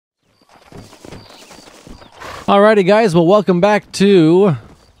Alrighty, guys. Well, welcome back to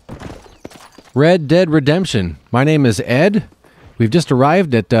Red Dead Redemption. My name is Ed. We've just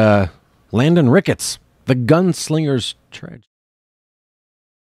arrived at Landon Ricketts, the Gunslinger's treasure.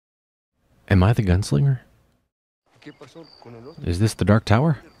 Am I the Gunslinger? Is this the Dark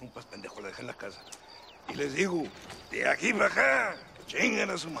Tower?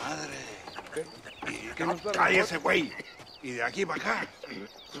 Cállese, güey. Y de aquí para acá,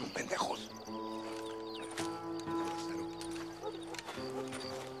 son pendejos.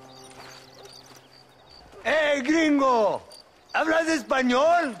 ¡Hey, gringo! ¿Hablas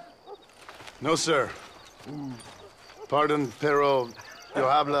español? No, sir. Pardon, pero yo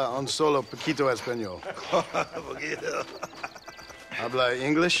habla un solo poquito español. ¿Habla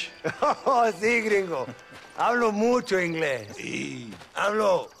English? Oh, sí, gringo. Hablo mucho inglés. Sí.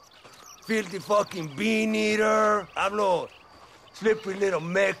 Hablo filthy fucking bean eater. Hablo slippery little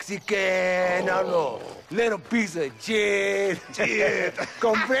Mexican. Hablo little piece of shit.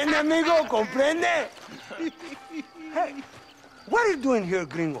 ¿Comprende, amigo? ¿Comprende? Hey, what are you doing here,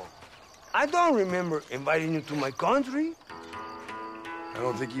 gringo? I don't remember inviting you to my country. I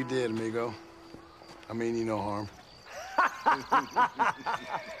don't think you did, amigo. I mean you no harm.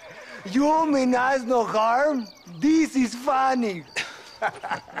 You mean us no harm? This is funny.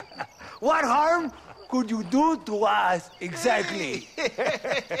 What harm could you do to us, exactly?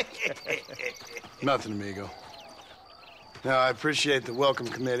 Nothing, amigo. Now, I appreciate the welcome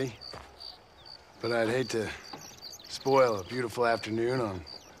committee, but I'd hate to spoil a beautiful afternoon on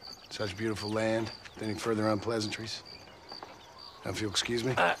such beautiful land with any further unpleasantries. Now, if you'll excuse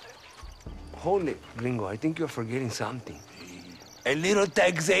me. Hold it, gringo. I think you're forgetting something. A little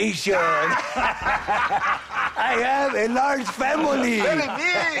taxation. I have a large family. Very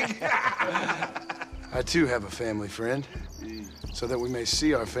big. I, too, have a family friend. So that we may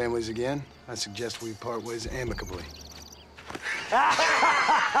see our families again, I suggest we part ways amicably.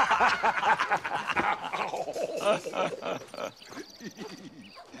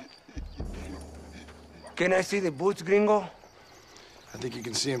 Can I see the boots, gringo? I think you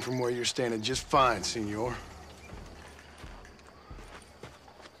can see him from where you're standing just fine, senor.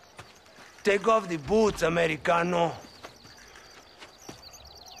 Take off the boots, Americano.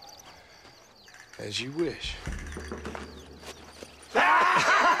 As you wish.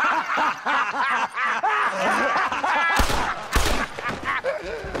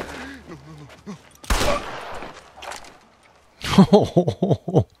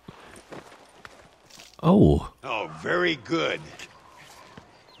 Oh. Oh, very good.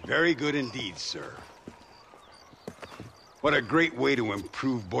 Very good indeed, sir. What a great way to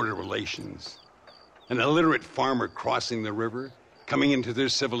improve border relations. An illiterate farmer crossing the river, coming into their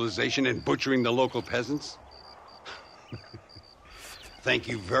civilization and butchering the local peasants? Thank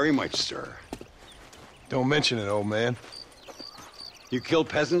you very much, sir. Don't mention it, old man. You kill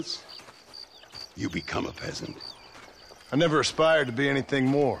peasants, you become a peasant. I never aspired to be anything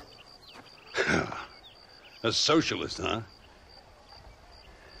more. A socialist, huh?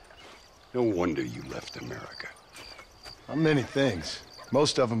 No wonder you left America. I'm many things.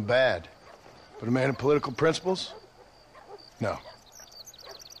 Most of them bad. But a man of political principles? No.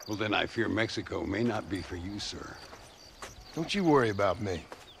 Well, then I fear Mexico may not be for you, sir. Don't you worry about me.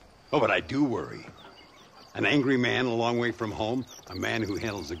 Oh, but I do worry. An angry man a long way from home, a man who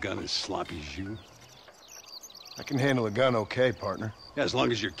handles a gun as sloppy as you. I can handle a gun okay, partner. Yeah, as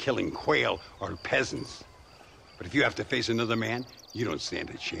long as you're killing quail or peasants. But if you have to face another man, you don't stand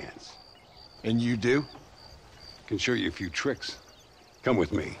a chance. And you do? Can show you a few tricks. Come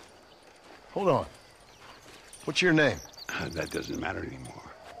with me. Hold on. What's your name? That doesn't matter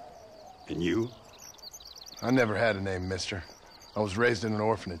anymore. And you? I never had a name, mister. I was raised in an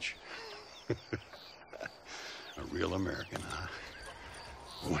orphanage. A real American, huh?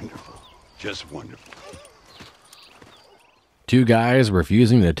 Wonderful. Just wonderful. Two guys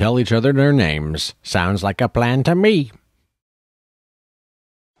refusing to tell each other their names. Sounds like a plan to me.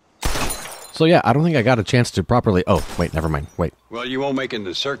 So yeah, I don't think I got a chance to properly... Oh, wait, never mind. Wait. Well, you won't make it in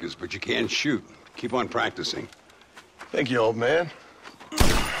the circus, but you can shoot. Keep on practicing. Thank you, old man.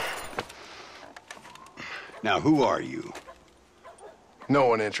 Now, who are you? No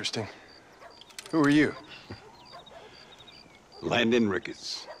one interesting. Who are you? Landon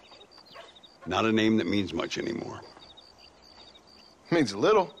Ricketts. Not a name that means much anymore. Means a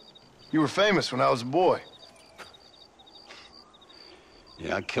little. You were famous when I was a boy.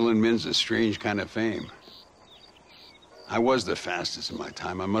 Yeah, killing men's a strange kind of fame. I was the fastest in my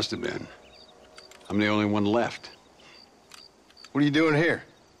time. I must have been. I'm the only one left. What are you doing here?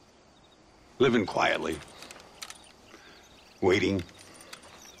 Living quietly. Waiting.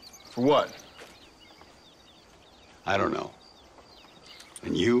 For what? I don't know.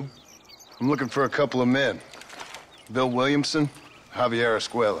 And you? I'm looking for a couple of men. Bill Williamson, Javier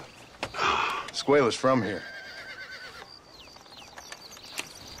Escuela. Escuela's from here.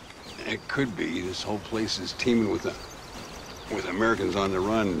 It could be. This whole place is teeming with Americans on the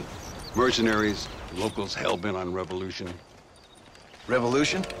run. Mercenaries, locals hell-bent on revolution.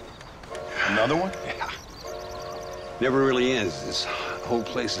 Revolution? Another one? Yeah. Never really ends. This whole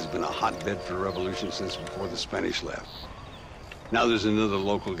place has been a hotbed for revolution since before the Spanish left. Now there's another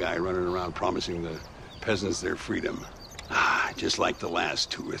local guy running around promising the peasants their freedom. Just like the last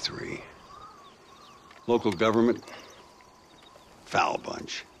 2 or 3. Local government, foul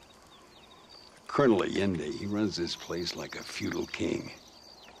bunch. Colonel Allende, he runs this place like a feudal king.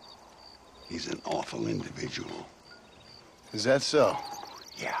 He's an awful individual. Is that so?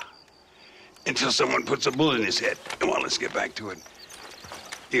 Yeah. Until someone puts a bullet in his head. Come on, let's get back to it.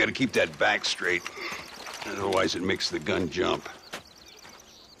 You gotta keep that back straight. Otherwise it makes the gun jump.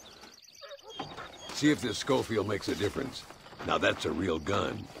 See if this Schofield makes a difference. Now that's a real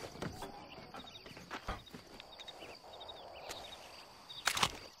gun.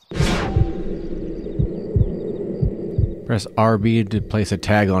 Press RB to place a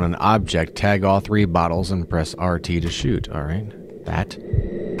tag on an object. Tag all 3 bottles and press RT to shoot. All right. That.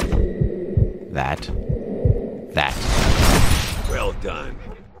 Well done.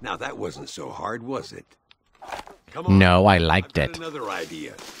 Now that wasn't so hard, was it? Come on. No, I liked it. Another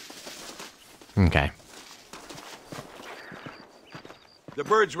idea. Okay. The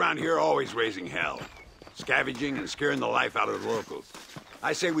birds around here are always raising hell. Scavenging and scaring the life out of the locals.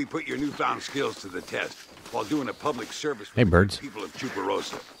 I say we put your newfound skills to the test while doing a public service for Hey, birds. the people of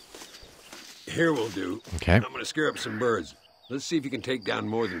Chuparosa. Here will do. Okay. I'm gonna scare up some birds. Let's see if you can take down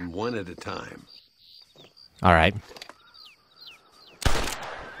more than one at a time. All right.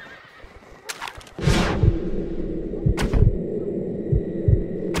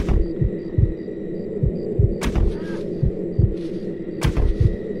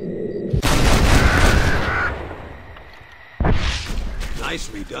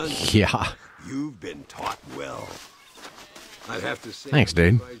 Nicely done. Yeah. You've been taught well. I'd have to say, Thanks,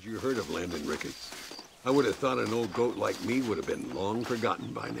 dude. I'm surprised you heard of Landon Ricketts. I would have thought an old goat like me would have been long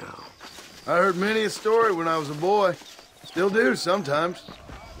forgotten by now. I heard many a story when I was a boy. Still do sometimes.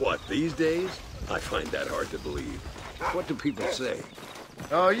 What, these days? I find that hard to believe. What do people say?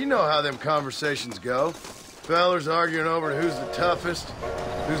 Oh, you know how them conversations go. Fellers arguing over who's the toughest,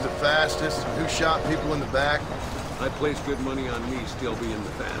 who's the fastest, who shot people in the back. I place good money on me still being the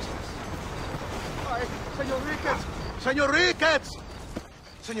fastest. Señor Ricketts! Señor Ricketts!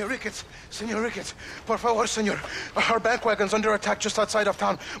 Señor Ricketts! Señor Ricketts! Por favor, señor. Our bank wagon's under attack just outside of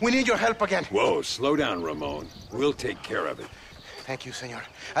town. We need your help again. Whoa, slow down, Ramon. We'll take care of it. Thank you, señor.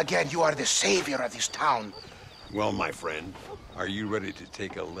 Again, you are the savior of this town. Well, my friend, are you ready to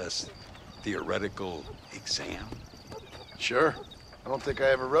take a less theoretical exam? Sure. I don't think I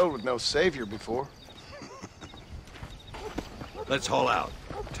ever rode with no savior before. Let's haul out.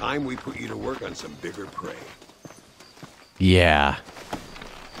 Time we put you to work on some bigger prey. Yeah.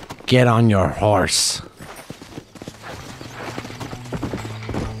 Get on your horse.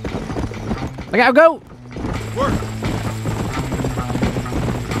 I gotta go. Work!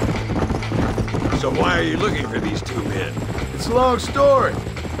 So why are you looking for these 2 men? It's a long story.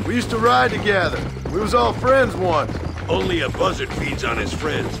 We used to ride together. We was all friends once. Only a buzzard feeds on his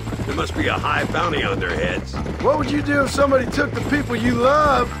friends. There must be a high bounty on their heads. What would you do if somebody took the people you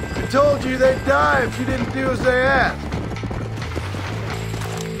love and told you they'd die if you didn't do as they asked?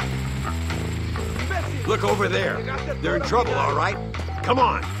 Look over there. They're in trouble, all right? Come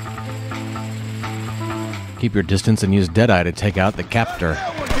on. Keep your distance and use Deadeye to take out the captor.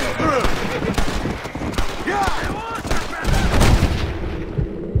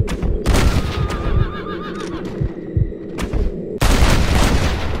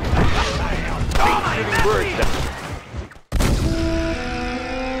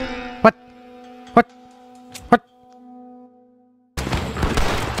 What? What? What?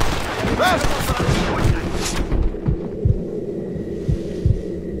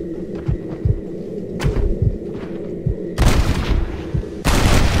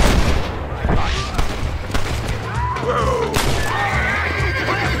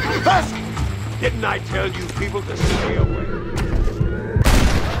 Didn't I tell you people to stay away?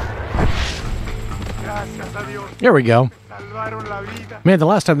 There we go. Man, the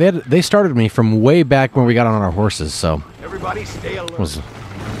last time they started me from way back when we got on our horses, so Everybody stay alert. it was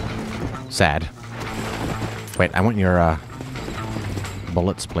sad. Wait, I want your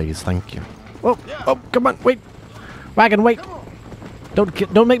bullets, please. Thank you. Oh, oh, come on, wait, wagon, wait.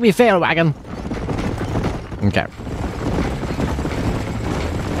 Don't make me fail, wagon. Okay.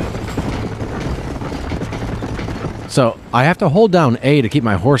 So I have to hold down A to keep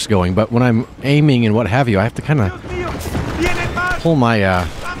my horse going, but when I'm aiming and what have you, I have to kind of pull my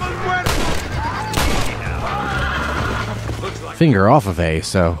finger off of A,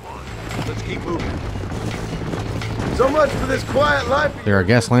 so... Let's keep moving. So much for this quiet life. There are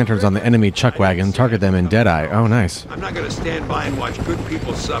gas lanterns on the enemy chuck wagon. Target them in Deadeye. Oh, nice. I'm not going to stand by and watch good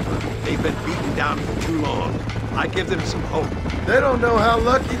people suffer. They've been beaten down for too long. I give them some hope. They don't know how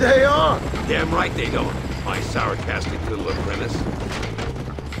lucky they are. Damn right they don't. My sarcastic little apprentice.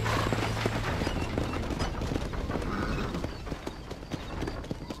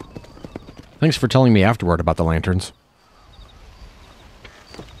 Thanks for telling me afterward about the lanterns.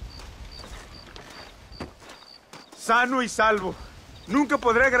 Sano y salvo. Nunca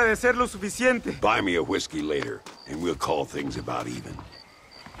podré agradecer lo suficiente. Buy me a whiskey later, and we'll call things about even.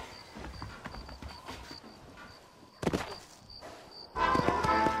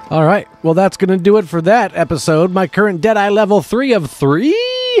 All right. Well, that's going to do it for that episode. My current Deadeye level 3 of 3?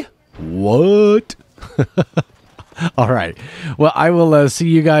 What? All right. Well, I will see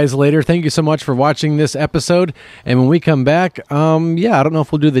you guys later. Thank you so much for watching this episode. And when we come back, yeah, I don't know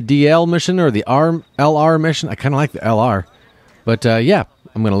if we'll do the DL mission or the LR mission. I kind of like the LR. But, yeah,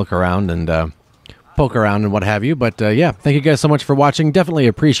 I'm going to look around and poke around and what have you. But, yeah, thank you guys so much for watching. Definitely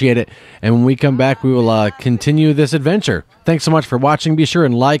appreciate it. And when we come back, we will continue this adventure. Thanks so much for watching. Be sure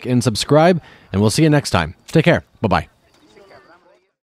and like and subscribe. And we'll see you next time. Take care. Bye-bye.